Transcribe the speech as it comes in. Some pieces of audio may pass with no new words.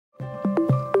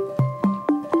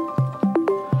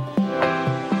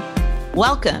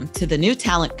Welcome to the New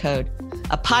Talent Code,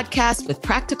 a podcast with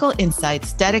practical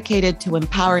insights dedicated to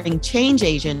empowering change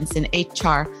agents in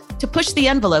HR to push the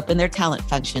envelope in their talent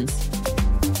functions.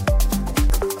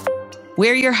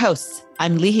 We're your hosts.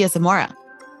 I'm Lihia Zamora.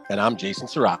 And I'm Jason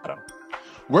Serrato.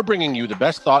 We're bringing you the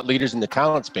best thought leaders in the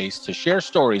talent space to share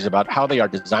stories about how they are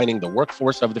designing the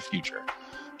workforce of the future,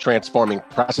 transforming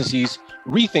processes,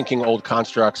 rethinking old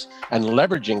constructs, and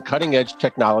leveraging cutting-edge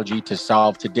technology to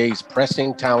solve today's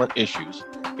pressing talent issues.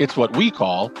 It's what we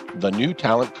call the New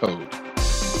Talent Code.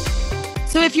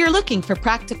 So if you're looking for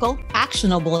practical,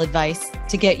 actionable advice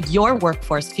to get your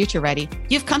workforce future ready,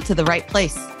 you've come to the right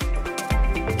place.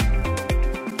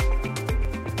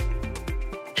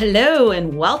 Hello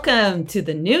and welcome to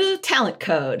the New Talent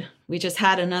Code. We just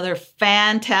had another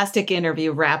fantastic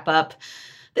interview wrap up.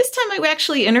 This time I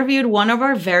actually interviewed one of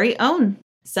our very own.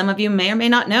 Some of you may or may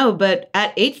not know, but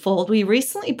at Eightfold, we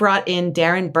recently brought in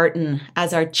Darren Burton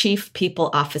as our Chief People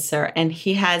Officer, and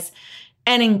he has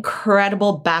an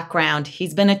incredible background.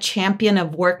 He's been a champion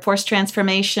of workforce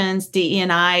transformations,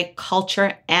 DE&I,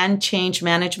 culture, and change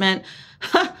management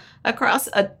across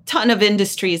a ton of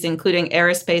industries, including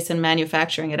aerospace and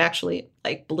manufacturing. It actually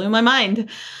blew my mind.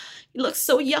 He looks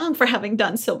so young for having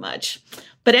done so much.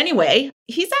 But anyway,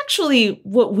 he's actually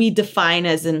what we define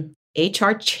as an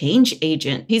HR change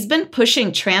agent. He's been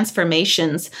pushing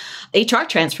transformations, HR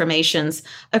transformations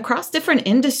across different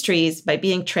industries by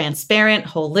being transparent,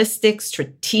 holistic,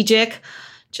 strategic,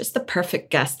 just the perfect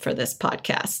guest for this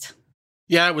podcast.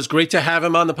 Yeah, it was great to have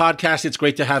him on the podcast. It's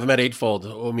great to have him at Eightfold.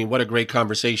 I mean, what a great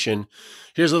conversation.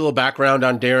 Here's a little background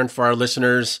on Darren for our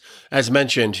listeners. As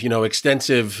mentioned,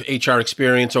 extensive HR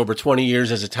experience, over 20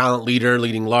 years as a talent leader,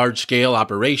 leading large-scale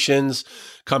operations,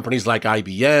 companies like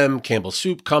IBM, Campbell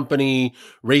Soup Company,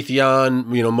 Raytheon,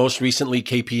 most recently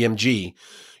KPMG.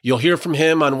 You'll hear from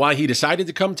him on why he decided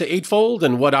to come to Eightfold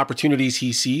and what opportunities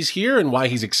he sees here and why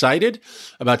he's excited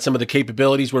about some of the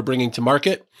capabilities we're bringing to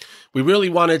market. We really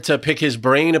wanted to pick his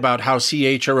brain about how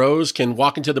CHROs can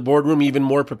walk into the boardroom even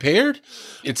more prepared.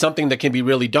 It's something that can be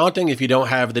really daunting if you don't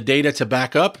have the data to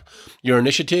back up your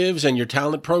initiatives and your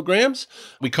talent programs.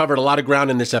 We covered a lot of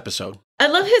ground in this episode. I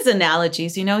love his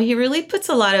analogies. He really puts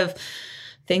a lot of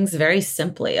things very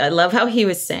simply. I love how he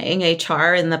was saying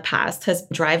HR in the past has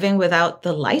been driving without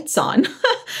the lights on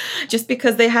just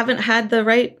because they haven't had the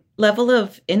right level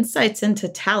of insights into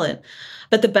talent.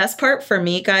 But the best part for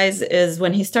me, guys, is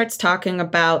when he starts talking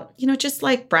about, just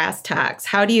like brass tacks,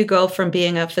 how do you go from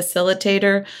being a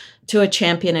facilitator to a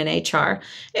champion in HR?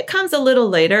 It comes a little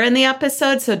later in the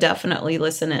episode, so definitely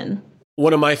listen in.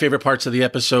 One of my favorite parts of the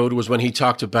episode was when he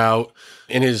talked about,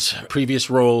 in his previous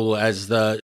role as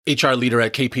the HR leader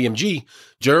at KPMG,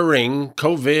 during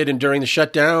COVID and during the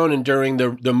shutdown and during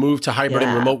the move to hybrid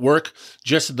and remote work,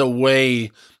 just the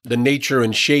way the nature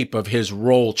and shape of his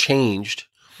role changed.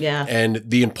 Yeah. And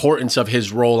the importance of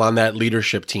his role on that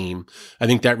leadership team. I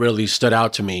think that really stood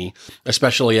out to me,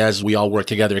 especially as we all work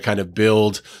together to kind of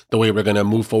build the way we're going to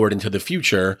move forward into the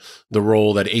future, the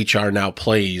role that HR now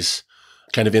plays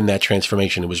kind of in that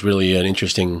transformation. It was really an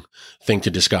interesting thing to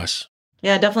discuss.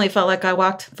 Yeah, I definitely felt like I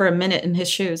walked for a minute in his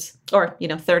shoes, or,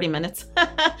 30 minutes.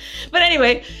 But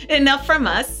anyway, enough from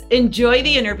us. Enjoy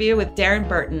the interview with Darren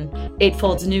Burton,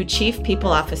 Eightfold's new Chief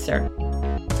People Officer.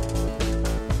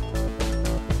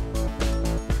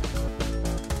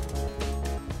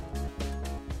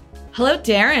 Hello,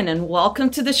 Darren, and welcome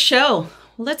to the show.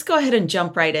 Let's go ahead and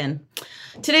jump right in.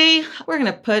 Today, we're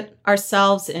going to put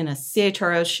ourselves in a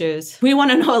CHRO's shoes. We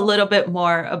want to know a little bit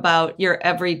more about your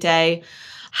everyday,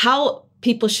 how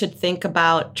people should think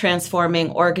about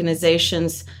transforming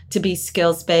organizations to be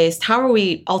skills-based. How are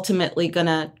we ultimately going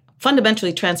to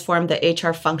fundamentally transform the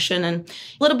HR function, and a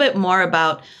little bit more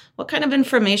about what kind of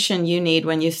information you need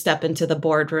when you step into the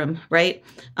boardroom, right?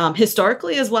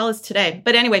 Historically as well as today.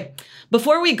 But anyway,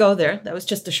 before we go there, that was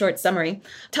just a short summary.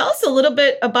 Tell us a little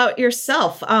bit about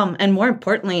yourself, and more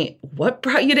importantly, what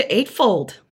brought you to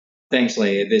Eightfold? Thanks,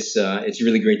 Leah. It's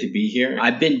really great to be here.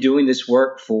 I've been doing this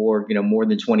work for more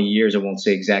than 20 years. I won't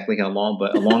say exactly how long,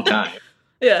 but a long time.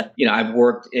 Yeah. I've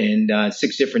worked in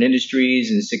 6 different industries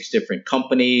and 6 different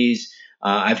companies.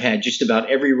 I've had just about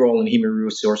every role in human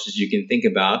resources you can think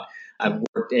about. I've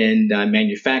worked in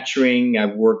manufacturing.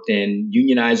 I've worked in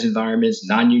unionized environments,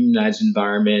 non-unionized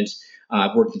environments.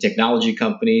 I've worked in technology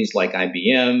companies like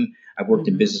IBM. I've worked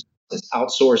in business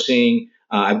outsourcing.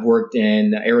 I've worked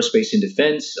in aerospace and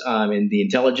defense, in the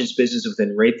intelligence business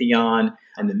within Raytheon,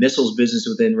 and the missiles business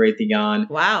within Raytheon.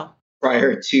 Wow.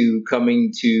 Prior to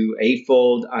coming to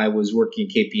Eightfold, I was working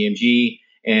at KPMG,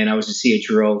 and I was a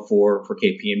CHRO for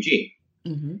KPMG,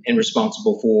 and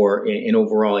responsible for an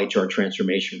overall HR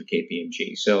transformation for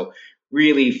KPMG. So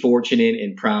really fortunate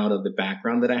and proud of the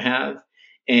background that I have.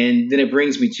 And then it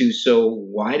brings me to, so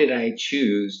why did I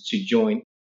choose to join?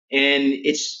 And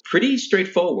it's pretty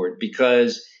straightforward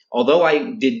because although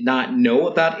I did not know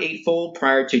about Eightfold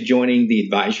prior to joining the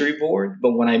advisory board,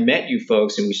 but when I met you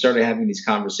folks and we started having these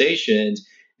conversations,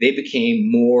 they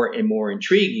became more and more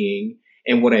intriguing.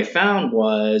 And what I found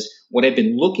was what I've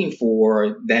been looking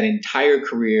for that entire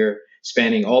career,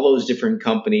 spanning all those different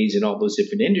companies and all those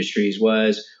different industries,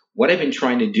 was what I've been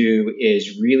trying to do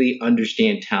is really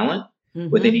understand talent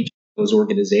within each of those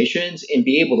organizations and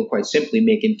be able to quite simply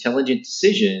make intelligent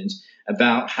decisions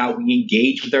about how we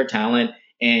engage with our talent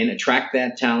and attract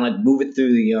that talent, move it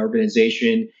through the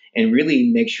organization, and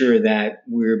really make sure that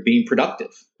we're being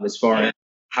productive as far as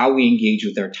how we engage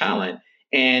with our talent.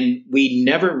 And we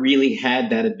never really had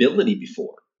that ability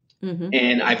before.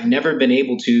 And I've never been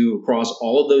able to, across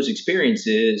all of those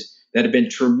experiences that have been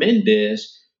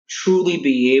tremendous, truly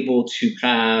be able to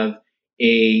have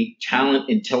a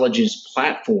talent intelligence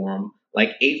platform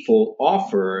like Eightfold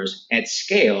offers at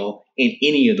scale in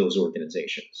any of those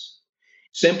organizations.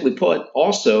 Simply put,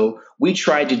 also, we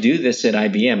tried to do this at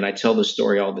IBM, and I tell this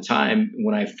story all the time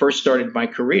when I first started my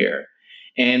career.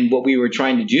 And what we were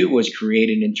trying to do was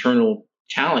create an internal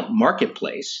talent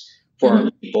marketplace for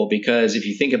our people, because if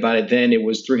you think about it, then it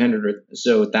was 300 or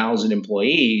so thousand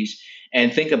employees.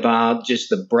 And think about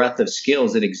just the breadth of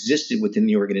skills that existed within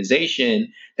the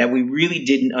organization that we really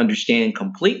didn't understand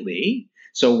completely.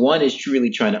 So one is truly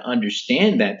trying to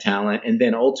understand that talent, and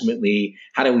then ultimately,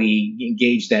 how do we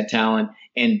engage that talent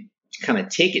and kind of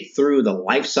take it through the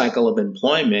life cycle of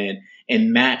employment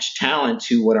and match talent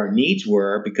to what our needs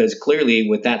were? Because clearly,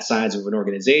 with that size of an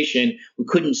organization, we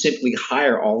couldn't simply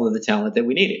hire all of the talent that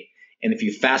we needed. And if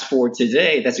you fast forward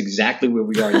today, that's exactly where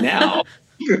we are now.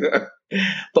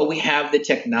 But we have the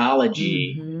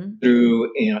technology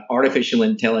through artificial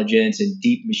intelligence and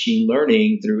deep machine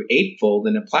learning through Eightfold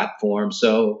and a platform.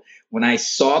 So when I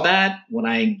saw that, when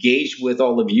I engaged with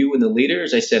all of you and the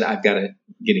leaders, I said, I've got to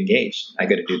get engaged. I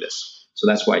got to do this. So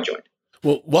that's why I joined.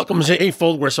 Well, welcome to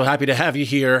Eightfold. We're so happy to have you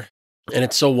here. And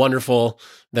it's so wonderful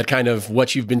that kind of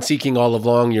what you've been seeking all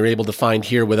along, you're able to find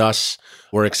here with us.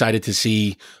 We're excited to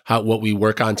see what we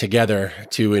work on together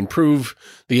to improve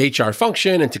the HR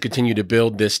function and to continue to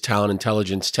build this talent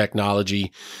intelligence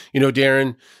technology. You know,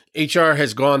 Darren, HR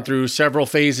has gone through several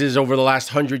phases over the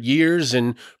last 100 years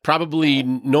and probably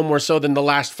no more so than the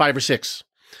last 5 or 6.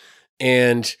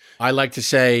 And I like to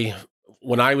say,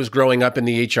 when I was growing up in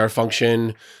the HR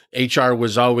function, HR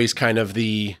was always kind of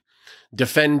the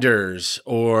defenders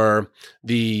or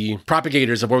the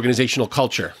propagators of organizational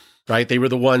culture, right? They were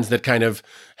the ones that kind of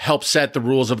help set the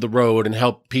rules of the road and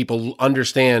help people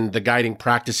understand the guiding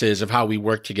practices of how we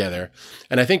work together.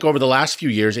 And I think over the last few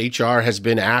years, HR has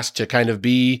been asked to kind of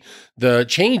be the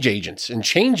change agents and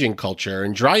changing culture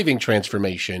and driving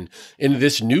transformation in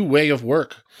this new way of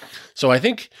work. So I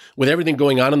think with everything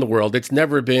going on in the world, it's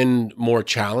never been more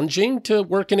challenging to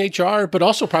work in HR, but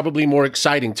also probably more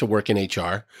exciting to work in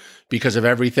HR because of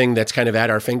everything that's kind of at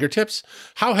our fingertips.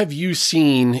 How have you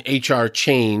seen HR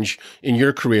change in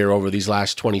your career over these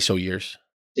last 20 so years?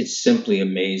 It's simply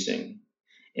amazing.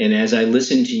 And as I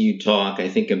listen to you talk, I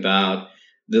think about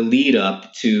the lead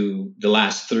up to the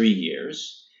last 3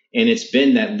 years. And it's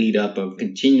been that lead up of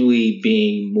continually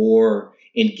being more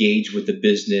engaged with the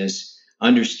business,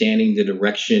 understanding the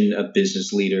direction of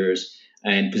business leaders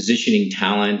and positioning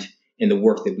talent in the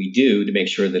work that we do to make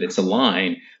sure that it's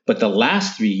aligned. But the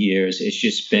last 3 years, it's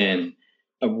just been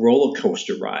a roller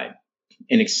coaster ride,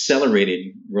 an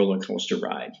accelerated roller coaster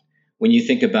ride. When you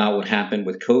think about what happened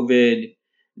with COVID,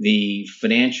 the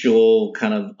financial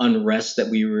kind of unrest that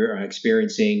we were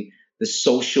experiencing, the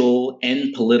social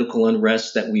and political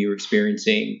unrest that we were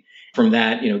experiencing, from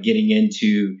that, getting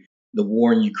into the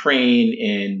war in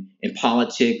Ukraine and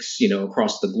politics,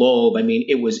 across the globe. I mean,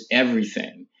 it was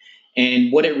everything.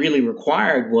 And what it really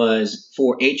required was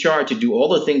for HR to do all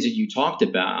the things that you talked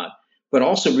about, but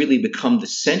also really become the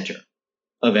center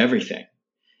of everything.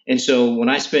 And so when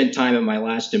I spent time at my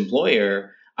last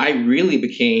employer, I really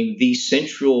became the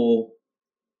central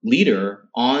leader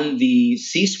on the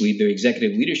C-suite, the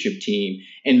executive leadership team,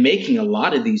 and making a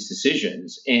lot of these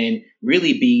decisions and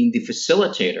really being the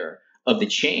facilitator of the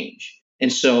change.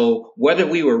 And so whether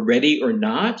we were ready or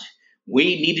not,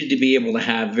 we needed to be able to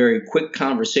have very quick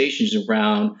conversations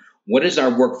around what does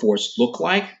our workforce look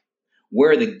like?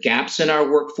 Where are the gaps in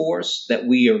our workforce that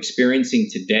we are experiencing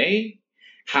today?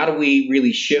 How do we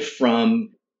really shift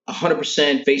from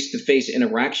 100% face-to-face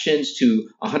interactions to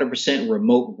 100%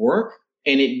 remote work?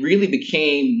 And it really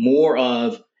became more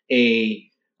of a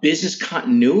business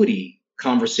continuity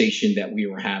conversation that we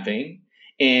were having.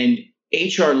 And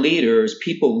HR leaders,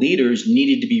 people leaders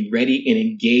needed to be ready and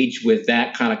engaged with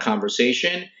that kind of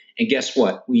conversation. And guess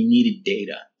what? We needed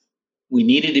data. We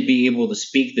needed to be able to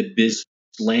speak the business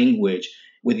language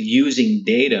with using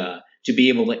data to be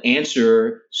able to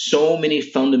answer so many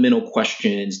fundamental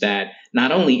questions that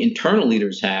not only internal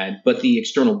leaders had, but the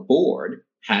external board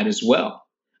had as well,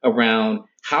 around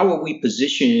how are we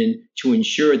positioned to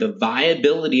ensure the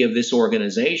viability of this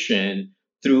organization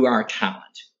through our talent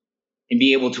and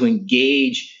be able to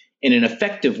engage in an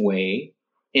effective way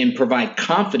and provide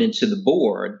confidence to the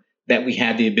board that we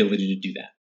had the ability to do that.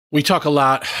 We talk a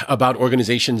lot about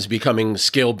organizations becoming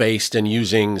skill-based and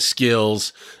using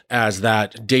skills as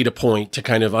that data point to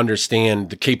kind of understand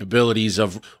the capabilities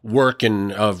of work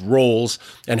and of roles,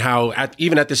 and how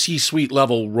even at the C-suite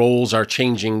level, roles are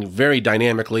changing very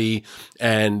dynamically,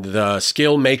 and the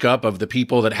skill makeup of the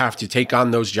people that have to take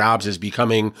on those jobs is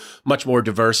becoming much more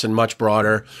diverse and much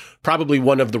broader. Probably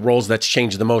one of the roles that's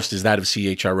changed the most is that of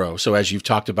CHRO. So as you've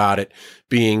talked about it,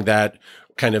 being that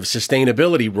kind of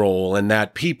sustainability role and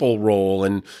that people role,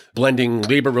 and blending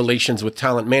labor relations with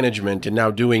talent management, and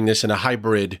now doing this in a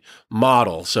hybrid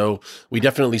model. So we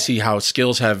definitely see how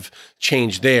skills have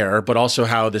changed there, but also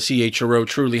how the CHRO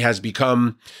truly has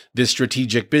become this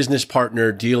strategic business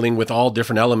partner dealing with all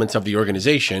different elements of the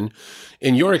organization.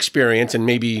 In your experience, and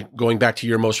maybe going back to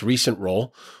your most recent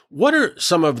role, what are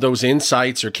some of those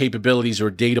insights or capabilities or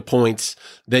data points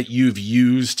that you've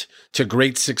used to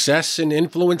great success in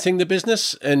influencing the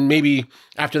business? And maybe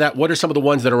after that, what are some of the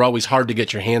ones that are always hard to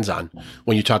get your hands on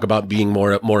when you talk about being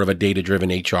more of a data-driven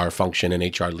HR function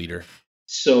and HR leader?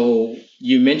 So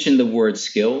you mentioned the word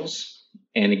skills.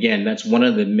 And again, that's one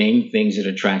of the main things that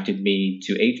attracted me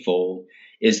to Eightfold,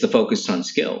 is the focus on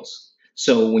skills.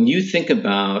 So when you think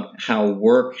about how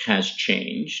work has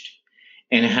changed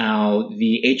and how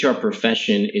the HR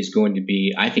profession is going to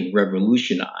be, I think,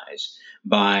 revolutionized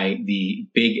by the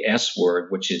big S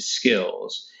word, which is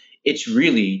skills, it's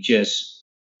really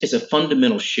it's a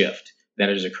fundamental shift that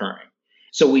is occurring.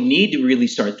 So we need to really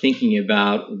start thinking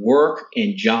about work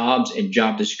and jobs and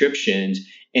job descriptions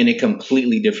in a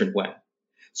completely different way.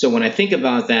 So when I think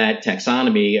about that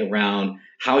taxonomy around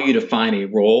how you define a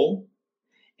role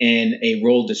and a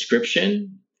role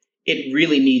description, it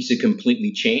really needs to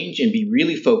completely change and be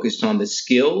really focused on the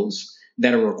skills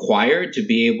that are required to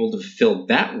be able to fulfill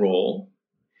that role,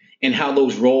 and how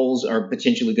those roles are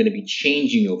potentially going to be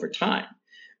changing over time.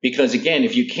 Because again,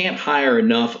 if you can't hire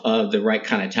enough of the right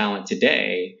kind of talent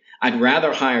today, I'd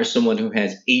rather hire someone who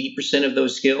has 80% of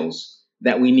those skills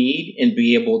that we need and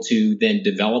be able to then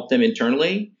develop them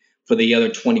internally for the other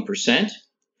 20%.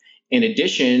 In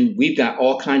addition, we've got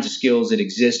all kinds of skills that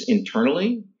exist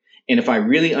internally. And if I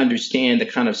really understand the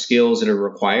kind of skills that are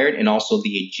required and also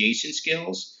the adjacent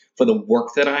skills for the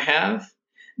work that I have,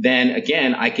 then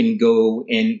again, I can go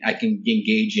and I can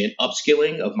engage in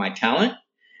upskilling of my talent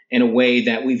in a way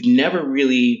that we've never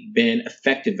really been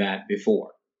effective at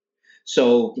before.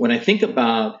 So when I think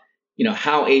about,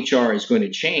 how HR is going to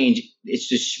change, it's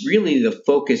just really the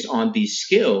focus on these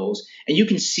skills. And you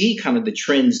can see kind of the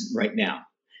trends right now.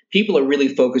 People are really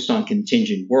focused on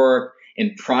contingent work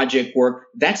and project work.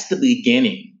 That's the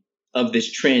beginning of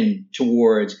this trend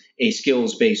towards a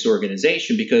skills-based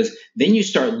organization, because then you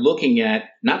start looking at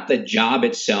not the job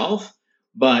itself,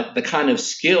 but the kind of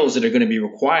skills that are going to be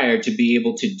required to be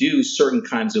able to do certain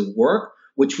kinds of work,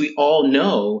 which we all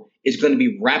know is going to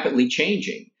be rapidly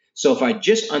changing. So if I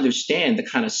just understand the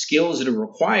kind of skills that are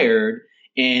required,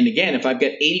 and again, if I've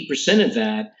got 80% of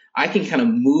that, I can kind of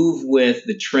move with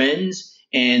the trends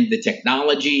and the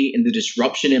technology and the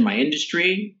disruption in my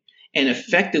industry, and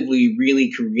effectively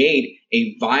really create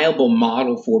a viable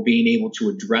model for being able to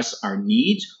address our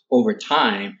needs over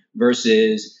time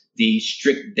versus the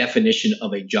strict definition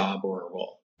of a job or a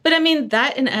role. But I mean,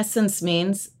 that in essence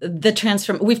means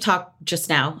the we've talked just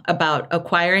now about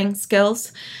acquiring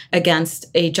skills against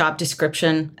a job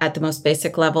description at the most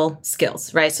basic level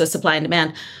skills, right? So supply and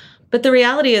demand. But the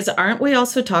reality is, aren't we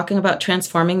also talking about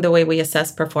transforming the way we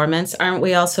assess performance? Aren't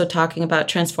we also talking about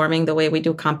transforming the way we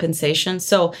do compensation?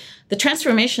 So the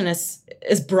transformation is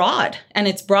broad, and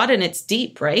it's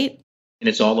deep, right? And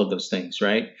it's all of those things,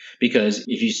 right? Because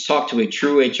if you talk to a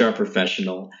true HR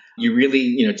professional, you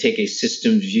really, take a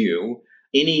systems view.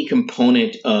 Any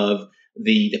component of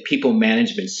the people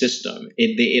management system,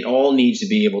 it all needs to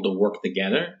be able to work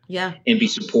together, and be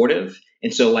supportive.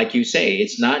 And so, like you say,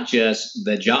 it's not just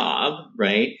the job,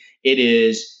 right? It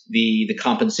is the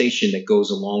compensation that goes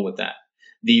along with that,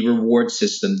 the reward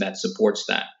system that supports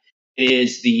that. It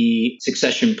is the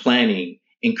succession planning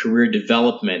and career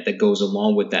development that goes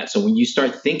along with that. So when you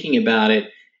start thinking about it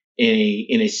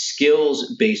in a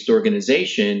skills-based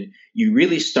organization, you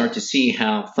really start to see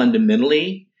how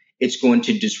fundamentally it's going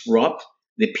to disrupt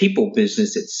the people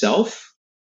business itself.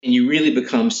 And you really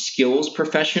become skills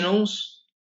professionals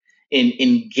and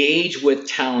engage with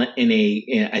talent in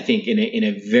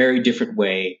a very different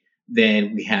way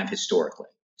than we have historically.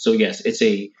 So yes, it's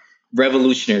a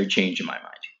revolutionary change in my mind.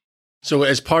 So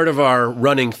as part of our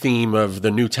running theme of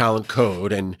the new talent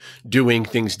code and doing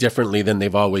things differently than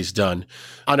they've always done,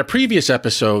 on a previous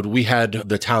episode, we had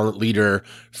the talent leader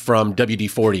from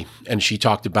WD-40, and she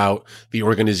talked about the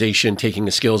organization taking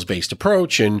a skills-based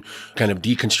approach and kind of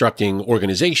deconstructing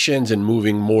organizations and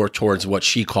moving more towards what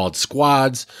she called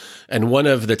squads. And one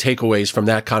of the takeaways from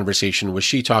that conversation was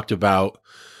she talked about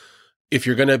if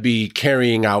you're going to be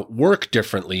carrying out work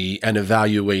differently and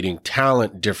evaluating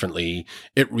talent differently,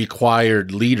 it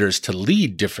required leaders to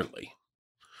lead differently,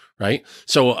 right?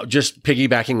 So just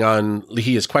piggybacking on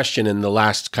Lahia's question in the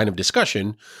last kind of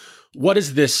discussion, what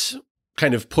does this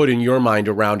kind of put in your mind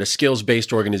around a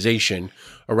skills-based organization,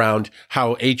 around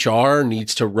how HR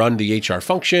needs to run the HR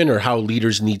function or how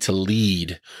leaders need to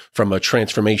lead from a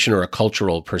transformation or a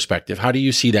cultural perspective? How do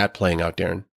you see that playing out,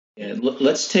 Darren? Yeah,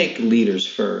 let's take leaders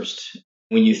first.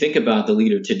 When you think about the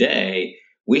leader today,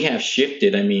 we have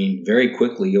shifted, very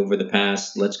quickly over the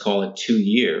past, let's call it 2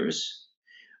 years,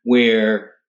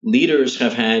 where leaders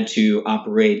have had to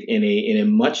operate in a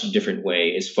much different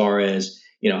way as far as,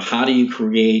 how do you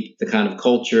create the kind of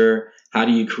culture? How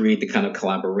do you create the kind of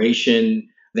collaboration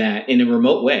that in a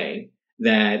remote way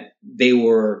that they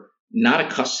were not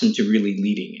accustomed to really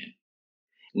leading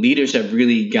in? Leaders have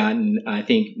really gotten, I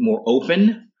think, more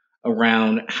open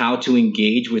around how to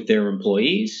engage with their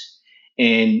employees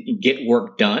and get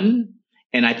work done.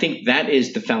 And I think that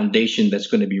is the foundation that's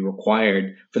going to be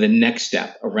required for the next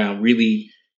step around really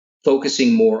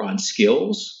focusing more on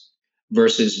skills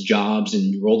versus jobs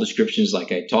and role descriptions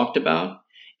like I talked about.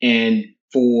 And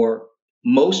for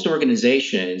most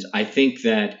organizations, I think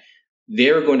that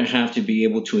they're going to have to be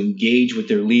able to engage with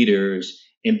their leaders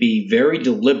and be very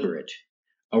deliberate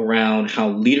around how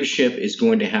leadership is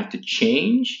going to have to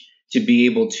change to be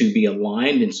able to be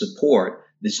aligned and support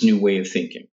this new way of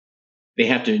thinking. They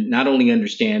have to not only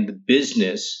understand the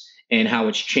business and how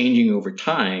it's changing over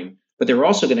time, but they're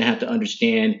also going to have to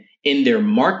understand in their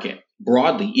market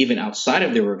broadly, even outside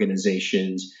of their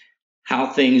organizations, how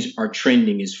things are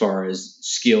trending as far as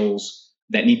skills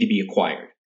that need to be acquired,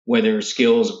 whether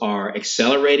skills are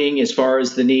accelerating as far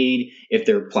as the need, if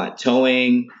they're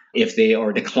plateauing, if they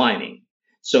are declining.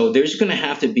 So there's going to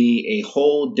have to be a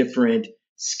whole different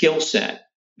skill set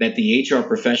that the HR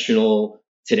professional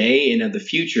today and of the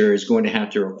future is going to have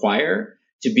to acquire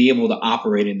to be able to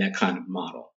operate in that kind of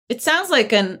model. It sounds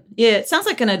like an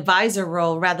advisor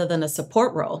role rather than a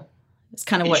support role. It's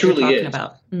kind of what you're talking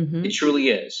about. Mm-hmm. It truly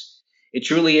is. It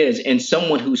truly is. And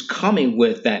someone who's coming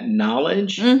with that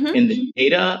knowledge and the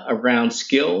data around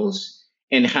skills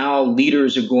and how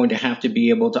leaders are going to have to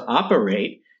be able to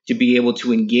operate to be able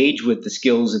to engage with the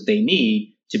skills that they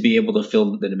need to be able to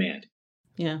fill the demand.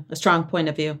 Yeah, a strong point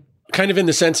of view. Kind of in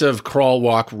the sense of crawl,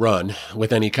 walk, run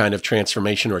with any kind of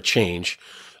transformation or change.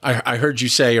 I heard you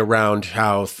say around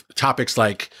how topics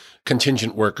like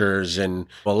contingent workers and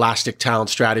elastic talent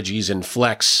strategies and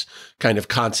flex kind of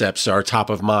concepts are top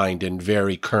of mind and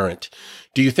very current.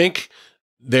 Do you think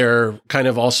they're kind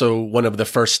of also one of the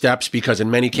first steps? Because in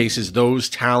many cases, those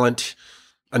talent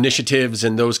initiatives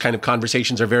and those kind of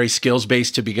conversations are very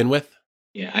skills-based to begin with?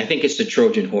 Yeah, I think it's the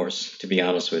Trojan horse, to be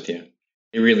honest with you.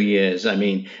 It really is.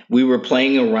 We were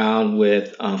playing around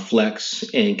with flex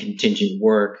and contingent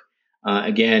work,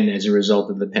 again, as a result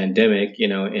of the pandemic,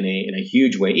 in a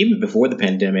huge way. Even before the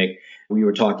pandemic, we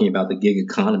were talking about the gig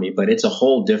economy, but it's a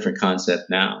whole different concept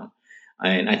now.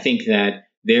 And I think that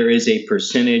there is a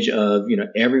percentage of,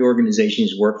 every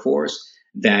organization's workforce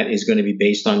that is going to be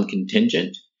based on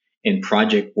contingent and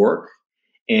project work.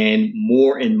 And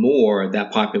more,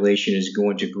 that population is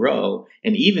going to grow.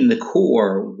 And even the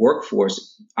core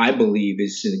workforce, I believe,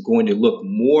 is going to look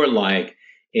more like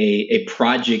a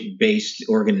project-based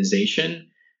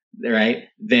organization, right,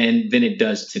 than it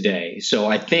does today. So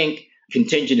I think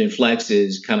contingent and flex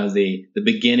is kind of the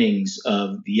beginnings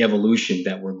of the evolution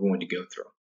that we're going to go through.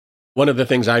 One of the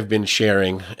things I've been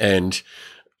sharing, and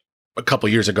a couple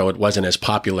of years ago, it wasn't as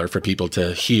popular for people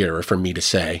to hear or for me to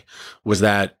say, was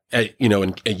that, at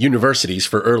universities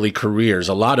for early careers,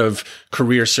 a lot of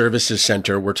career services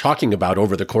center we're talking about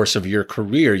over the course of your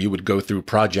career, you would go through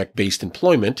project-based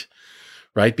employment,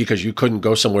 right? Because you couldn't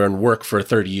go somewhere and work for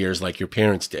 30 years like your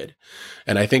parents did.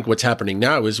 And I think what's happening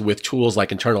now is with tools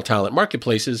like internal talent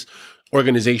marketplaces,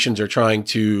 organizations are trying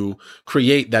to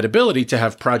create that ability to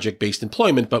have project-based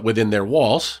employment, but within their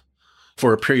walls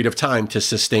for a period of time to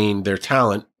sustain their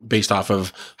talent based off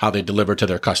of how they deliver to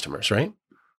their customers, right?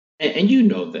 And you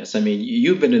know this. I mean,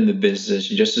 you've been in the business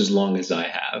just as long as I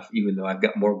have, even though I've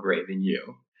got more gray than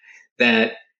you.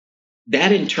 That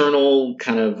internal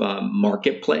kind of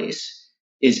marketplace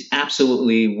is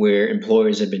absolutely where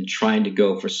employers have been trying to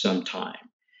go for some time.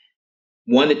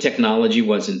 One, the technology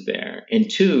wasn't there. And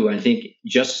two, I think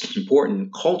just as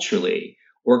important, culturally,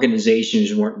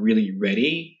 organizations weren't really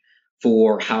ready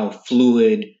for how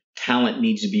fluid talent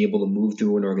needs to be able to move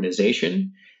through an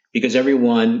organization. Because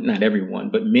everyone, not everyone,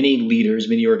 but many leaders,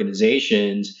 many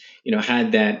organizations,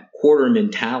 had that quarter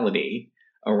mentality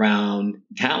around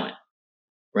talent,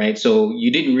 right? So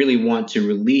you didn't really want to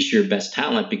release your best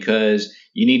talent because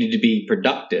you needed to be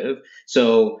productive.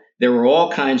 So there were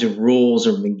all kinds of rules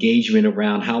of engagement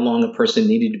around how long a person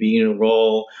needed to be in a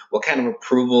role, what kind of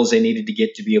approvals they needed to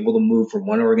get to be able to move from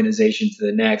one organization to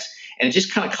the next. And it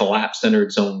just kind of collapsed under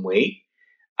its own weight.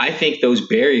 I think those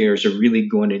barriers are really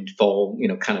going to fall,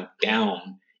 kind of down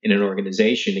in an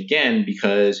organization again,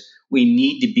 because we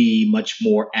need to be much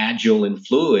more agile and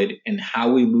fluid in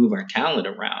how we move our talent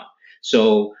around.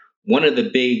 So one of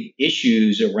the big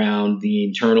issues around the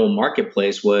internal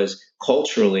marketplace was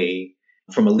culturally,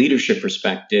 from a leadership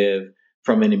perspective,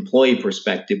 from an employee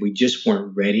perspective, we just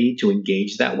weren't ready to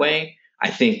engage that way. I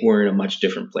think we're in a much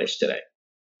different place today.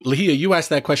 Lahia, you ask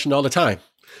that question all the time.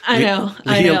 I know.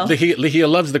 Lahia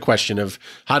loves the question of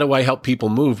how do I help people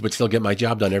move but still get my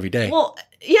job done every day? Well,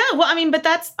 yeah. Well, I mean, but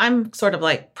I'm sort of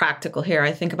like practical here.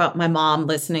 I think about my mom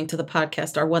listening to the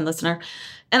podcast, our one listener.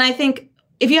 And I think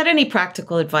if you had any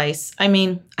practical advice, I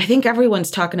mean, I think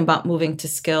everyone's talking about moving to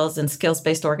skills and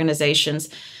skills-based organizations.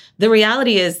 The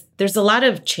reality is there's a lot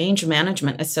of change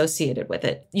management associated with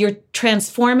it. You're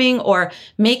transforming or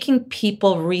making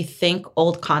people rethink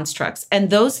old constructs. And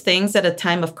those things at a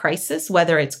time of crisis,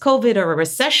 whether it's COVID or a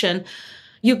recession,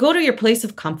 you go to your place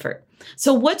of comfort.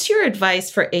 So what's your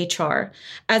advice for HR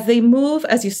as they move,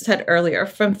 as you said earlier,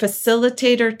 from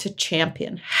facilitator to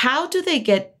champion? How do they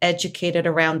get educated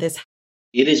around this?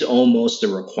 It is almost a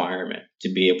requirement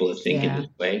to be able to think in this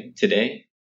way today.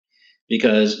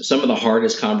 Because some of the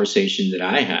hardest conversations that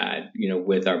I had,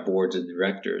 with our boards of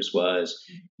directors was,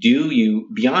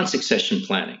 beyond succession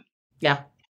planning? Yeah.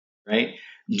 Right?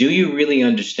 Do you really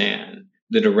understand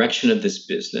the direction of this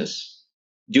business?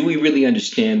 Do we really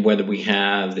understand whether we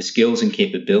have the skills and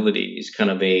capabilities, kind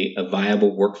of a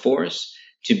viable workforce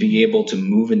to be able to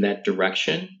move in that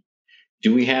direction?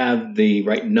 Do we have the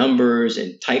right numbers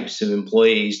and types of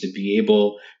employees to be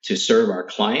able to serve our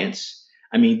clients?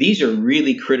 I mean, these are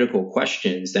really critical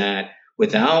questions that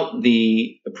without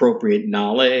the appropriate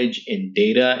knowledge and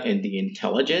data and the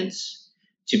intelligence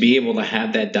to be able to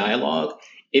have that dialogue,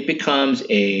 it becomes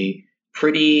a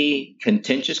pretty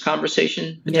contentious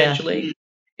conversation potentially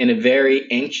and a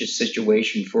very anxious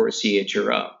situation for a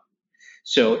CHRO.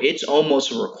 So it's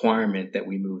almost a requirement that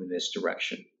we move in this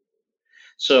direction.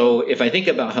 So if I think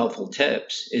about helpful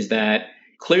tips, is that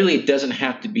clearly it doesn't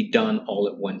have to be done all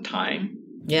at one time.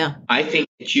 Yeah. I think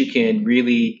that you can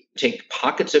really take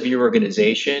pockets of your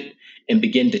organization and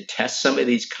begin to test some of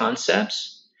these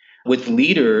concepts with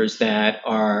leaders that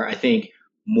are, I think,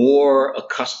 more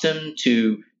accustomed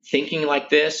to thinking like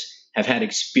this, have had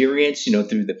experience,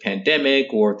 through the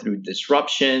pandemic or through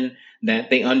disruption,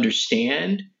 that they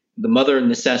understand the mother of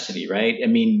necessity, right? I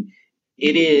mean,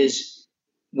 it is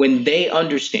when they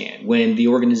understand, when the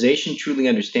organization truly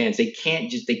understands, they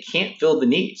can't fill the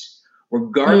needs.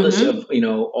 Regardless of,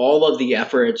 all of the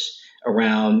efforts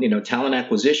around, talent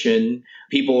acquisition,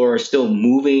 people are still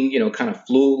moving, kind of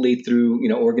fluidly through,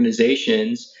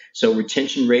 organizations. So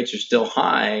retention rates are still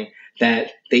high,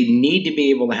 that they need to be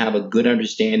able to have a good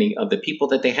understanding of the people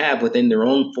that they have within their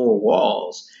own four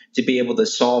walls to be able to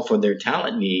solve for their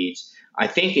talent needs. I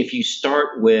think if you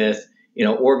start with,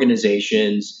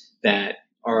 organizations that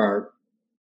are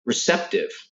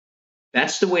receptive,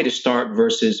 that's the way to start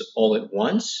versus all at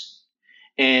once.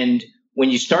 And when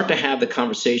you start to have the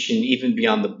conversation, even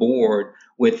beyond the board,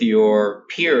 with your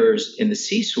peers in the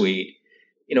C-suite,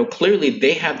 clearly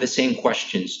they have the same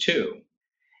questions too.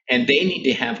 And they need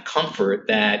to have comfort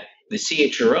that the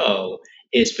CHRO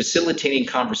is facilitating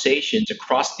conversations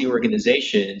across the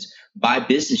organizations by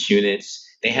business units.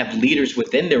 They have leaders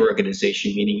within their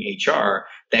organization, meaning HR,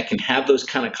 that can have those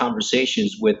kind of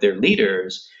conversations with their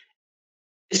leaders.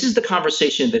 This is the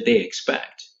conversation that they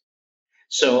expect.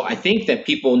 So I think that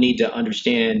people need to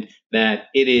understand that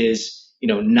it is,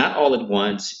 not all at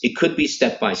once. It could be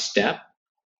step by step,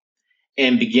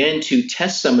 and begin to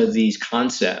test some of these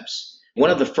concepts One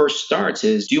of the first starts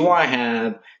is, do I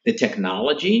have the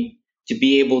technology to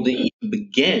be able to even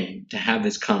begin to have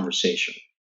this conversation?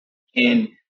 And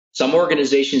some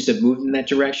organizations have moved in that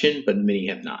direction, but many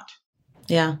have not.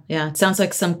 Yeah, yeah. It sounds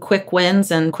like some quick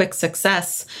wins and quick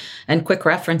success and quick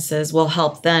references will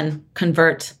help then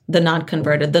convert the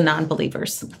non-converted, the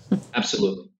non-believers.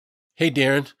 Absolutely. Hey,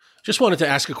 Darren, just wanted to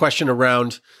ask a question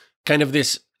around kind of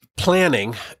this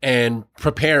planning and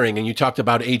preparing. And you talked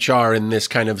about HR in this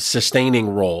kind of sustaining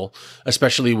role,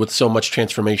 especially with so much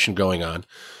transformation going on.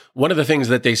 One of the things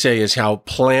that they say is how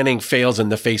planning fails in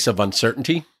the face of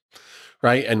uncertainty.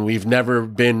 Right. And we've never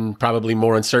been probably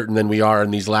more uncertain than we are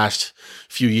in these last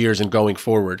few years and going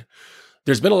forward.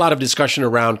 There's been a lot of discussion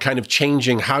around kind of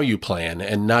changing how you plan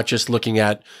and not just looking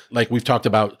at, like we've talked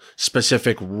about,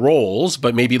 specific roles,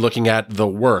 but maybe looking at the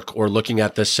work or looking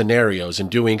at the scenarios and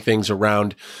doing things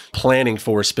around planning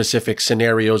for specific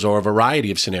scenarios or a variety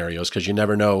of scenarios, because you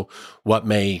never know what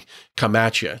may come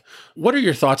at you. What are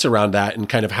your thoughts around that and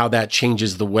kind of how that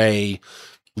changes the way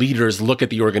leaders look at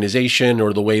the organization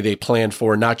or the way they plan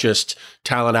for not just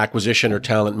talent acquisition or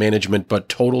talent management, but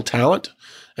total talent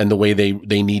and the way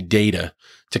they need data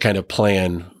to kind of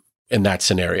plan in that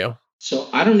scenario? So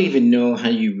I don't even know how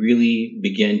you really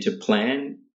begin to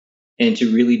plan and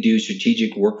to really do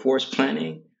strategic workforce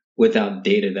planning without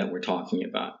data that we're talking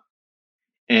about.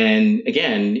 And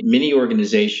again, many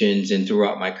organizations and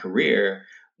throughout my career,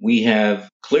 we have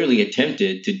clearly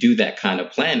attempted to do that kind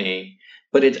of planning.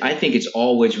 But I think it's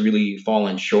always really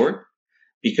fallen short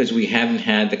because we haven't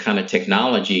had the kind of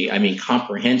technology,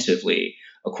 comprehensively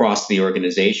across the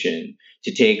organization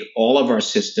to take all of our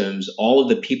systems, all of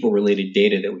the people-related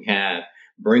data that we have,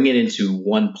 bring it into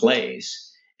one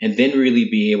place, and then really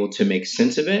be able to make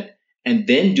sense of it, and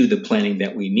then do the planning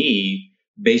that we need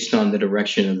based on the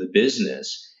direction of the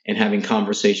business and having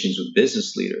conversations with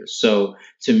business leaders. So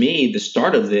to me, the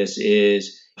start of this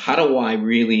is, how do I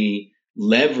really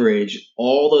leverage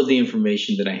all of the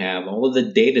information that I have, all of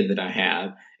the data that I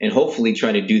have, and hopefully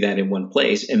try to do that in one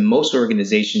place. And most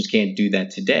organizations can't do that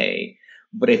today.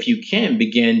 But if you can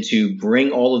begin to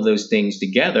bring all of those things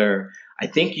together, I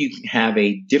think you have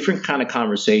a different kind of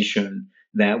conversation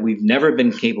that we've never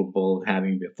been capable of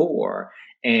having before.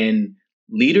 And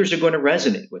leaders are going to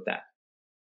resonate with that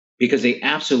because they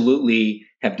absolutely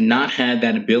have not had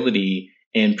that ability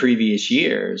in previous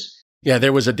years. Yeah,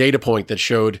 there was a data point that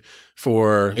showed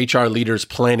for HR leaders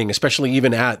planning, especially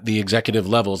even at the executive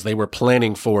levels, they were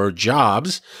planning for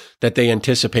jobs that they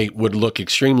anticipate would look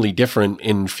extremely different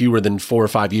in fewer than 4 or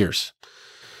 5 years.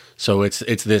 So it's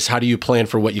this, how do you plan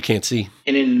for what you can't see?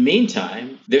 And in the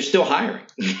meantime, they're still hiring.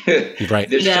 Right.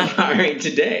 They're still hiring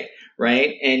today,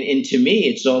 right? And to me,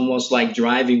 it's almost like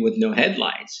driving with no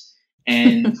headlights.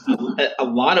 And a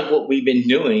lot of what we've been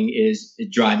doing is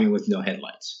driving with no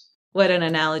headlights. What an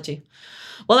analogy.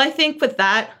 Well, I think with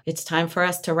that, it's time for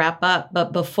us to wrap up.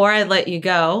 But before I let you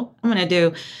go, I'm going to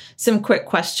do some quick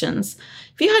questions.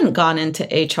 If you hadn't gone into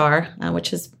HR,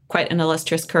 which is quite an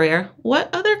illustrious career,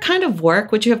 what other kind of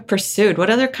work would you have pursued? What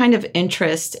other kind of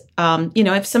interest,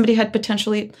 if somebody had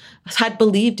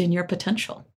believed in your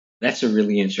potential? That's a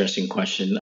really interesting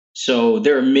question. So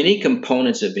there are many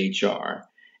components of HR.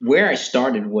 Where I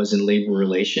started was in labor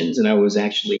relations, and I was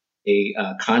actually a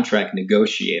contract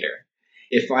negotiator.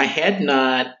 If I had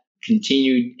not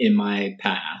continued in my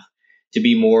path to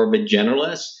be more of a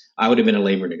generalist, I would have been a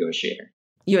labor negotiator.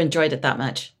 You enjoyed it that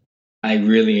much? I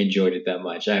really enjoyed it that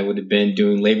much. I would have been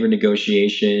doing labor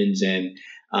negotiations and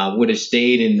would have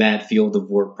stayed in that field of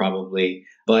work probably.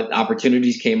 But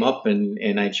opportunities came up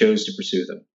and I chose to pursue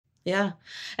them. Yeah.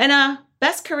 And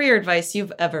best career advice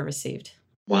you've ever received?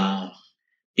 Wow.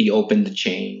 Be open to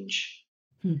change.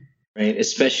 Right?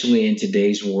 Especially in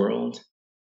today's world.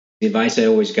 The advice I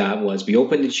always got was be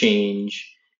open to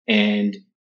change and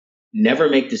never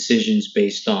make decisions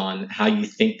based on how you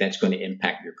think that's going to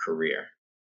impact your career.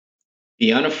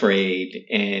 Be unafraid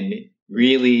and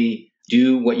really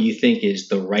do what you think is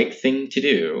the right thing to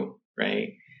do,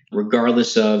 right?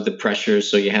 Regardless of the pressure.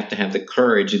 So you have to have the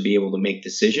courage to be able to make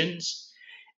decisions.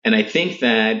 And I think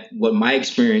that what my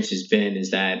experience has been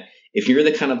is that if you're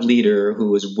the kind of leader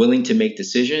who is willing to make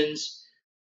decisions,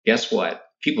 guess what?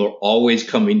 People are always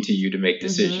coming to you to make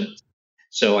decisions. Mm-hmm.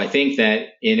 So I think that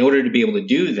in order to be able to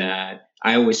do that,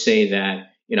 I always say that,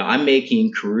 I'm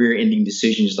making career-ending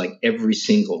decisions like every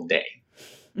single day.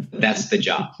 That's the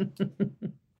job.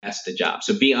 That's the job.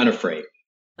 So be unafraid.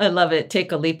 I love it.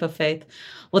 Take a leap of faith.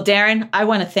 Well, Darren, I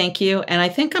want to thank you. And I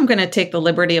think I'm going to take the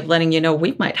liberty of letting you know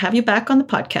we might have you back on the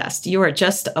podcast. You are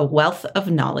just a wealth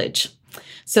of knowledge.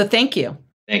 So thank you.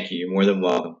 Thank you. You're more than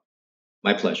welcome.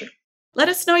 My pleasure. Let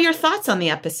us know your thoughts on the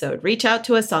episode. Reach out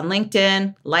to us on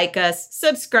LinkedIn, like us,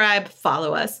 subscribe,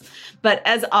 follow us. But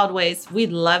as always,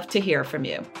 we'd love to hear from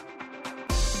you.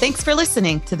 Thanks for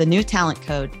listening to the New Talent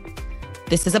Code.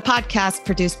 This is a podcast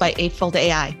produced by Eightfold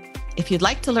AI. If you'd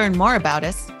like to learn more about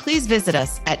us, please visit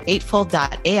us at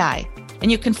eightfold.ai,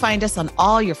 and you can find us on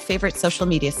all your favorite social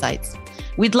media sites.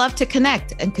 We'd love to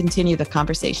connect and continue the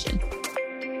conversation.